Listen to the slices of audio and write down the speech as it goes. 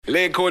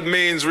Lakewood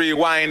means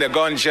rewind, a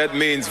gunshot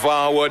means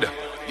forward.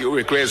 You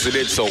requested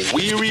it, so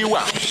we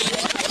rewind.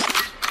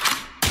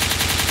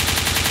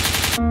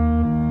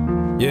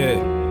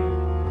 Yeah.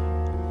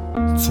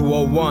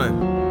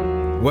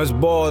 201, West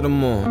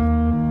Baltimore.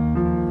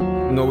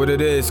 Know what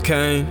it is,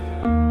 Kane?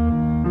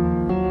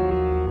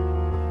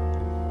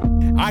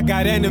 I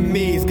got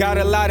enemies, got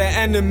a lot of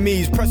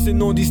enemies.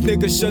 Pressing on these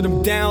niggas, shut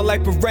them down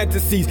like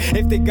parentheses.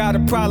 If they got a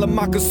problem,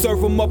 I can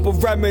serve them up a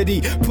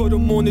remedy. Put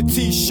them on a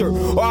t-shirt,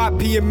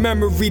 RIP in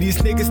memory. These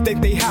niggas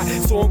think they hot,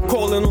 so I'm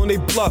calling on they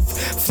bluff.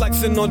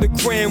 Flexing on the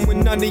gram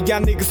when none of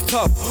y'all niggas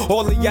tough.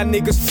 All of y'all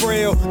niggas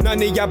frail,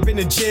 none of y'all been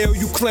in jail.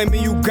 You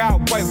claiming you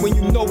got white when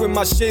you know when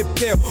my shit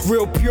pale.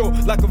 Real pure,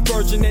 like a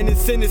virgin and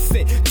it's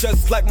innocent.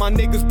 Just like my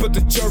niggas, but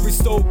the jury's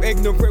so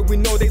ignorant. We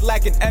know they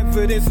lacking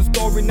evidence, a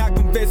story not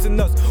convincing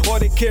us. All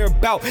they care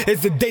about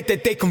is the date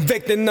that they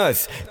convicting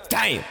us.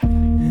 Damn.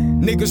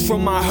 Niggas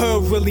from my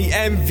hood really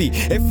envy.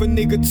 If a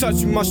nigga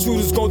touch me, my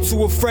shooters go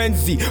to a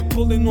frenzy.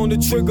 Pulling on the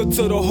trigger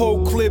till the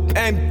whole clip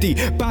empty.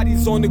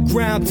 Bodies on the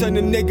ground,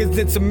 turning niggas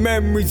into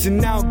memories.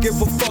 And I don't give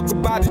a fuck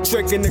about the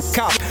trick and the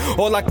cop.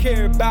 All I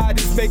care about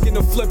is making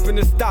a flip and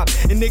a stop.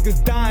 And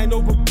niggas dying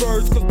over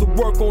birds cause the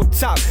work on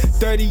top.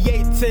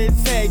 38 to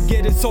his head,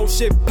 get his whole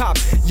shit pop.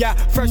 Yeah,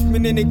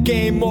 freshman in the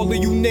game, all of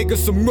you niggas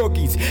some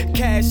rookies.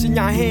 Cash in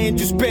your hand,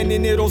 you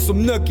spending it on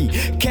some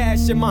nookie.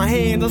 Cash in my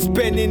hand, I'm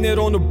spending it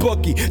on a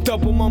bookie.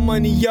 Double my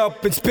money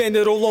up and spend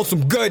it all on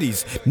some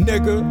goodies,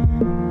 nigga.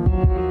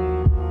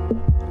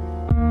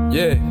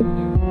 Yeah.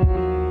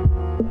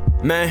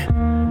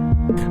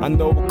 Man, I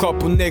know a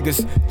couple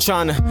niggas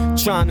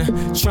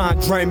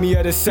tryna drain me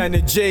of this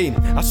energy.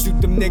 I shoot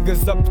them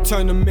niggas up and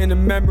turn them into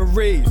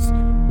memories.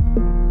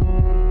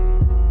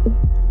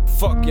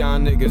 Fuck y'all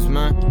niggas,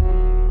 man.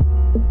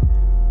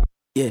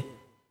 Yeah.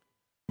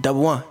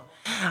 Double one.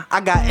 I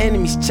got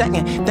enemies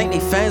checking, think they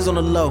fans on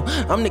the low.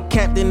 I'm the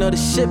captain of the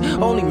ship,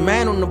 only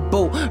man on the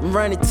boat.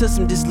 Running to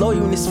some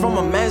disloyalness from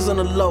my mans on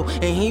the low.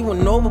 And he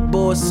went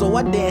overboard, so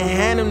I didn't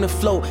hand him the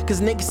flow.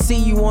 Cause niggas see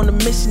you on the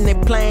mission, they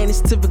plan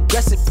is to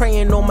progress it.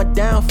 Praying on my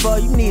downfall,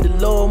 you need a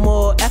little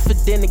more effort.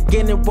 Then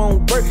again it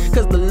won't work,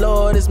 cause the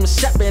Lord is my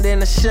shepherd.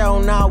 And I shall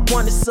not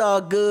want, it's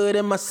all good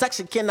in my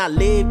section. Can I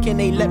live, can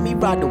they let me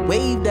ride the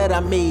wave that I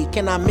made?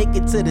 Can I make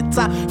it to the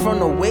top from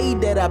the way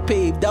that I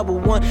paved? Double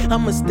one,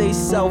 I'ma stay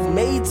self-made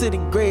to the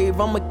grave.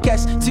 I'ma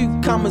catch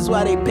 2 commas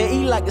while they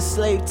pay like a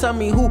slave. Tell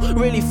me who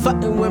really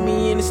fucking with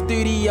me in the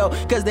studio,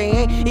 cause they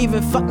ain't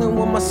even fucking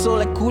with my soul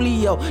like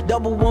Coolio.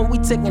 Double one, we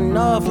taking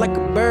off like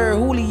a bird,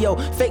 Julio.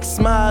 Fake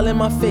smile in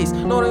my face,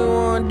 no they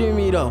wanna do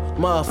me though,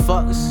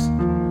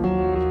 motherfuckers.